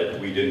compliment, but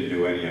we didn't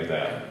do any of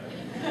that.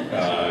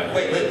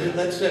 Wait,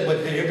 let's say,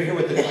 did you ever hear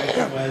what the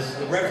question was?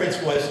 The reference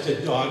was to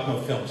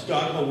Dogma films.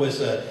 Dogma was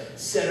a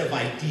set of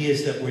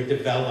ideas that were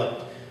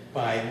developed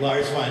by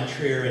Lars von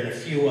Trier and a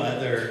few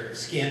other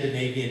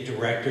Scandinavian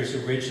directors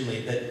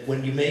originally, that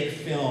when you make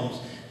films,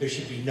 there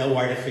should be no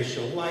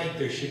artificial light,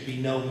 there should be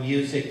no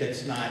music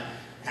that's not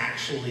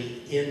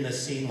actually in the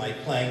scene,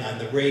 like playing on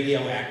the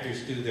radio.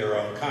 Actors do their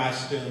own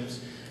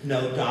costumes,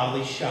 no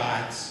dolly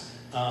shots,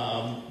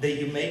 that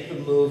you make the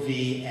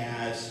movie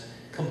as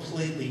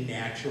completely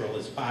natural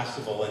as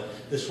possible. And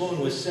this woman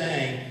was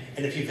saying,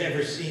 and if you've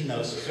ever seen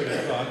those sort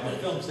of Dogma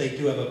films, they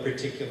do have a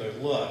particular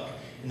look.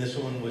 And this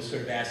woman was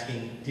sort of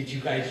asking, did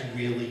you guys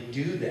really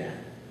do that?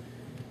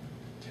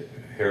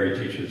 Harry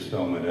teaches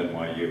film at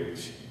NYU.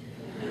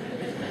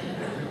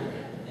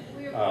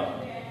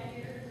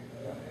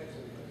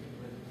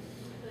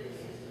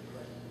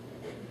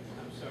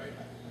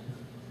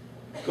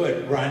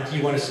 Good. Ron, do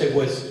you want to say,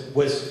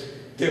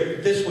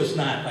 this was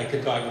not like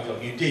a Dogma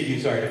film. You did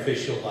use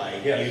artificial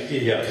light. Yes, You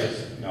did.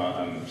 yes. No,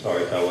 I'm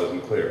sorry if that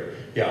wasn't clear.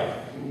 Yeah,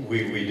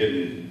 we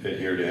didn't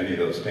adhere to any of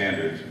those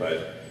standards,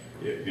 but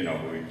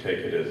we take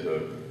it as a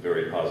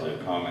very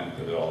positive comment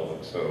that it all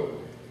looks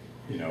so,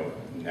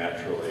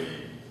 naturally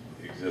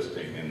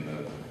existing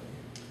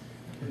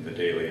in the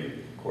daily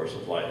course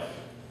of life.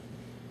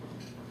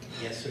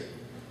 Yes, sir.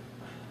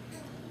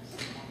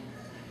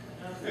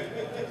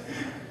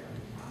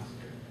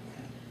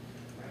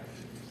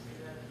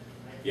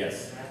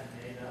 Yes.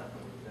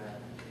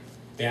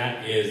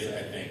 That is,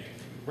 I think,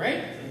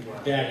 right?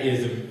 That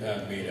is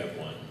a made-up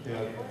one.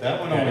 Yeah, that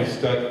one always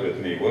stuck with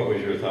me. What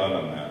was your thought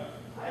on that?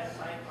 I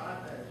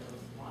thought that it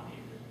was funny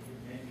that it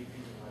made me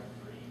think of like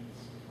green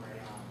spray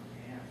on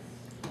pants,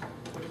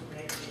 which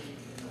maybe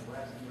in the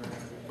West you are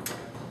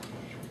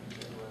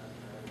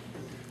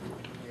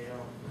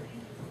pale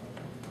green.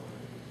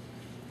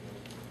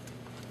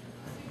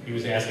 He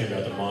was asking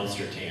about the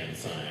monster tan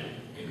sign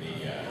in the.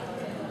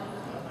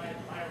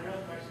 My real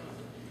question was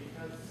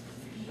because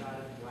you shot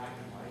it black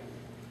and white,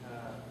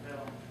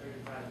 film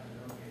 35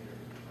 millimeter,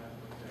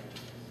 which I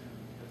assume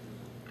because of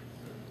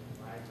certain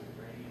lag with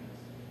graininess.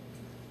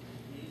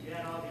 You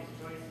had all these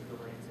choices of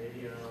like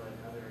video and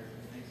other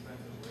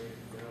inexpensive ways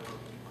to go.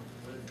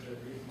 Was the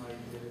reason why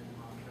you did it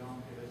on film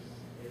because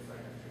it's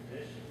like a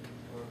tradition,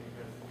 or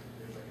because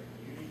there's like a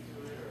beauty to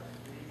it, or a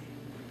freebie,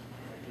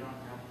 like you don't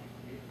have to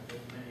get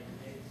as many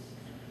takes?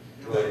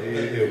 Well,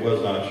 it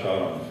was not shot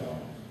on film.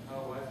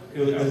 Oh, was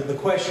it? The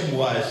question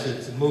was,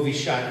 it's a movie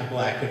shot in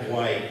black and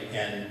white,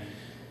 and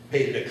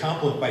paid it a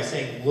compliment by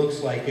saying,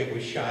 looks like it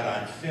was shot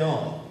on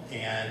film.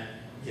 And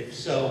if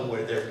so,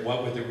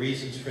 what were the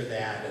reasons for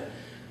that? And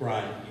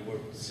Ron, you were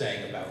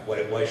saying about what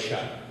it was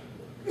shot on.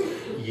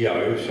 Yeah,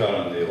 it was shot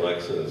on the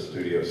Alexa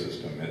studio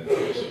system. It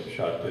was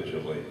shot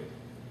digitally.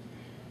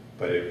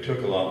 But it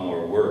took a lot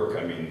more work,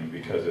 I mean,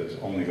 because it's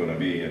only going to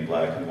be in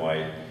black and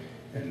white,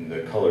 and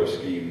the color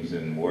schemes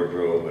and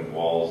wardrobe and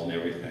walls and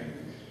everything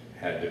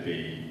had to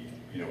be,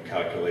 you know,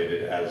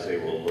 calculated as they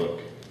will look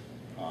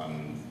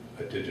on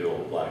a digital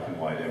black and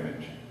white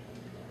image.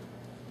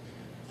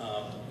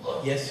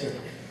 Yes, sir.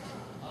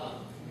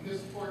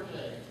 Ms.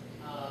 Forte,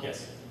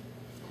 Yes.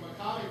 from a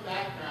comic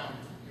background,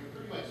 you're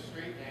pretty much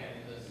straight man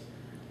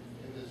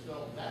in this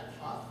film. Is that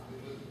tough?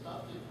 Was it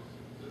tough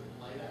to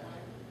play that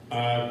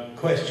way?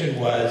 Question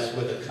was,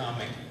 with a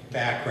comic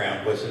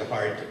background, was it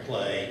hard to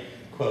play,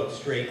 quote,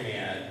 straight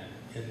man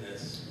in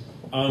this?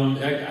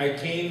 I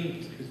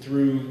came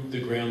through the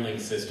Groundling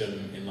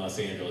system in Los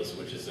Angeles,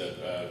 which is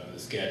a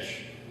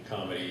sketch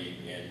comedy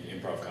and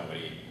improv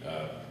comedy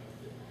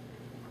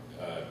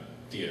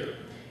theater.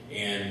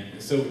 And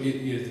so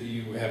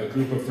you have a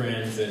group of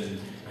friends, and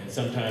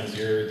sometimes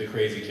you're the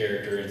crazy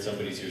character and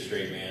somebody's your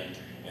straight man,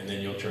 and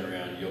then you'll turn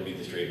around and you'll be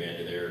the straight man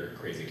to their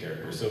crazy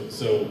character.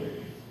 So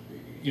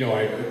you know,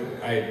 I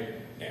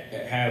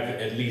have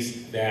at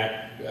least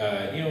that,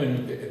 you know,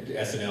 in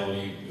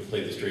SNL you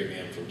play the straight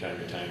man from time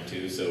to time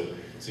too, so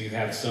you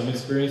have some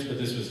experience, but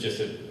this was just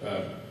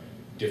a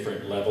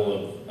different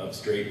level of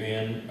straight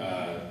man.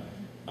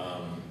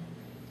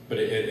 But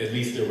at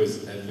least there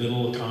was a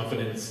little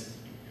confidence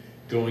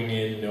going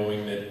in,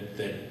 knowing that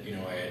you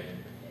know, I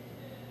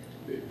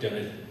had done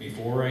it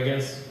before, I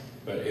guess,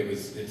 but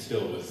it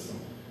still was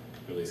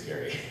really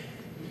scary.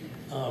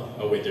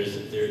 Oh wait, there's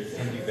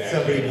somebody back.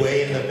 Somebody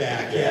way in the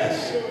back,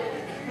 yes.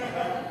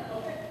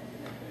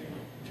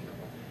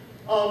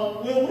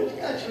 Will, what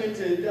got you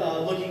into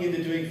looking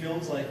into doing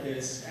films like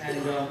this,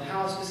 and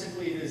how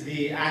specifically does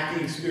the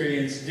acting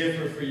experience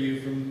differ for you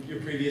from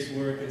your previous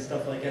work and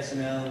stuff like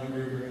SNL and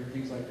Ruber and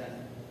things like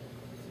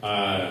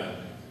that?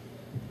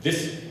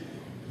 This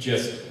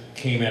just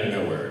came out of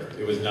nowhere.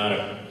 It was not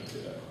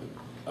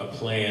a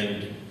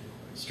planned,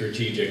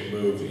 strategic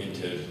move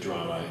into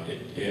drama.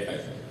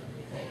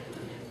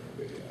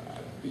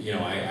 You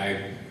know,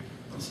 I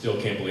still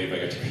can't believe I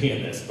got to be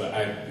in this, but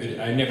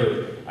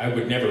I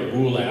would never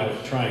rule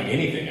out trying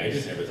anything. I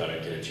just never thought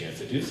I'd get a chance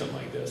to do something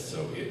like this.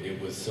 So it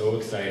was so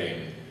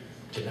exciting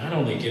to not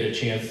only get a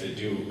chance to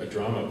do a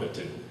drama, but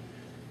to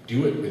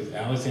do it with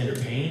Alexander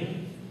Payne.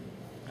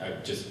 I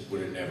just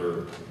would have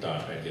never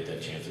thought I'd get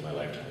that chance in my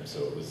lifetime.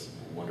 So it was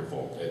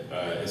wonderful.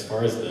 As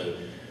far as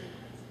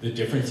the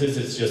differences,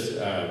 it's just,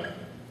 I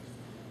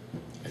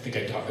think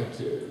I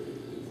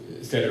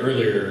said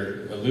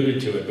earlier,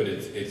 alluded to it, but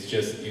it's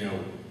just, you know,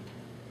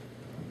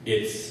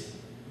 it's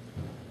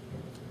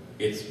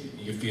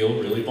you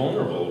feel really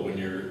vulnerable when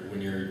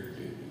you're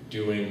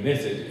doing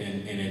this,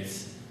 and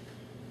it's,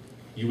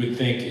 you would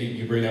think,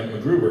 you bring up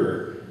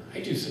MacGruber,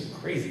 I do some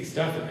crazy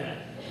stuff in that,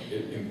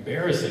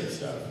 embarrassing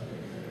stuff,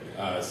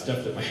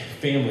 stuff that my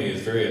family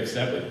is very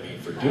upset with me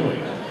for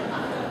doing,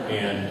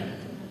 and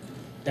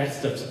that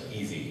stuff's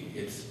easy.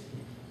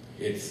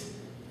 It's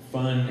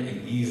fun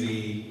and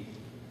easy,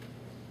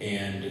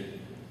 and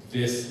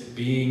this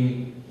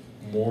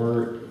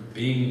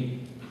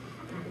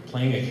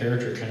playing a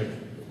character kind of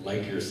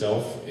like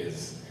yourself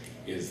is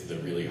the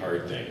really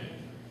hard thing.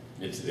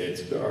 It's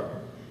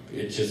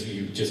just,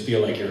 you just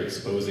feel like you're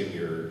exposing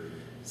your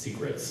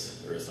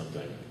secrets or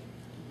something,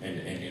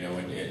 and you know,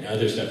 and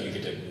other stuff you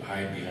get to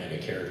hide behind a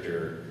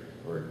character,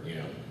 or you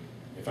know,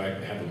 if I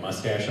have a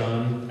mustache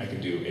on, I can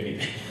do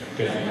anything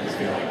because you just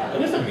feel like, oh,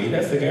 that's not me,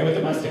 that's the guy with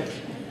the mustache.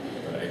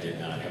 But I did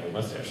not have a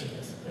mustache in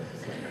this.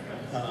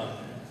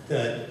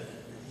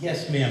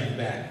 Yes, ma'am, in the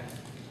back.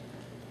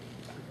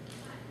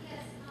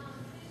 Yes, there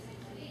seems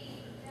to be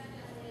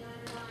definitely an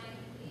underlying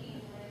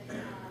theme with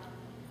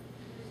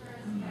Bruce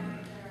Dern's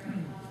character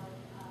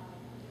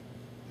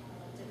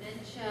of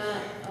dementia.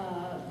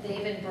 They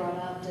even brought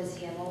up, does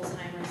he have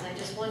Alzheimer's? I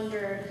just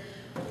wondered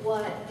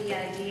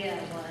the idea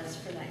was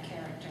for that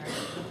character.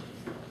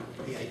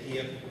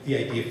 The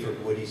idea for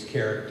Woody's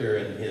character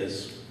and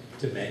his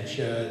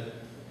dementia.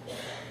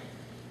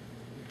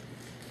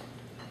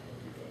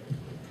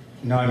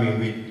 No, I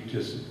mean,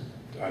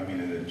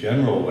 in a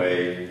general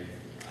way,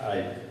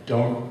 I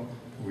don't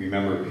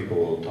remember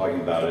people talking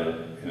about it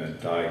in a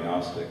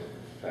diagnostic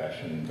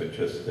fashion, but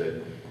just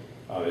that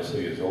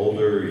obviously he was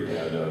older, he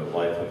had a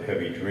life of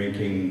heavy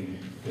drinking,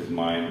 his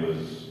mind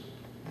was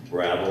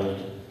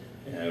rattled,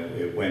 and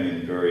it went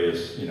in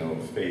various,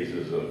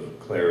 phases of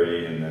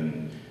clarity and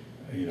then,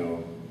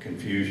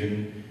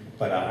 confusion.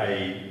 But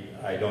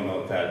I don't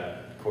know if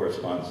that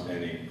corresponds to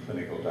any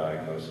clinical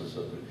diagnosis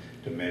of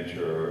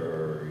dementia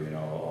or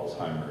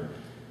Alzheimer.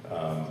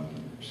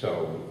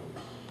 So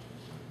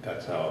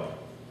that's how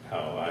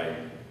I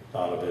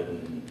thought of it,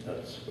 and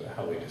that's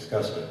how we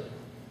discussed it.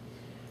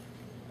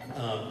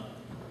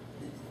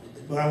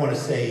 What I want to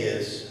say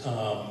is,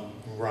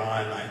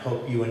 Ron, I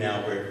hope you and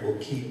Albert will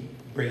keep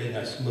bringing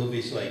us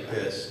movies like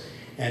this,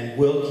 and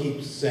we'll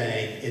keep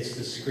saying, it's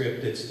the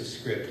script, it's the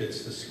script,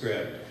 it's the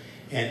script.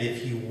 And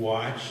if you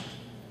watched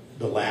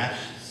the last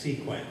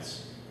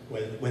sequence,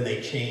 when they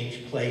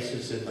change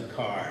places in the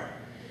car,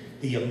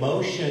 the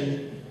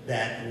emotion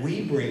that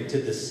we bring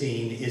to the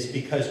scene is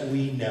because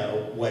we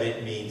know what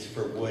it means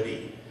for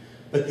Woody.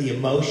 But the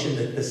emotion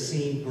that the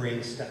scene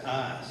brings to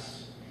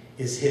us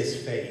is his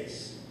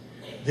face.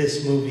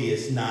 This movie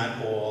is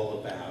not all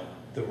about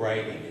the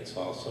writing, it's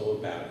also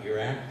about your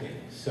acting.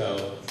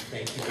 So,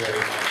 thank you very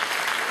much.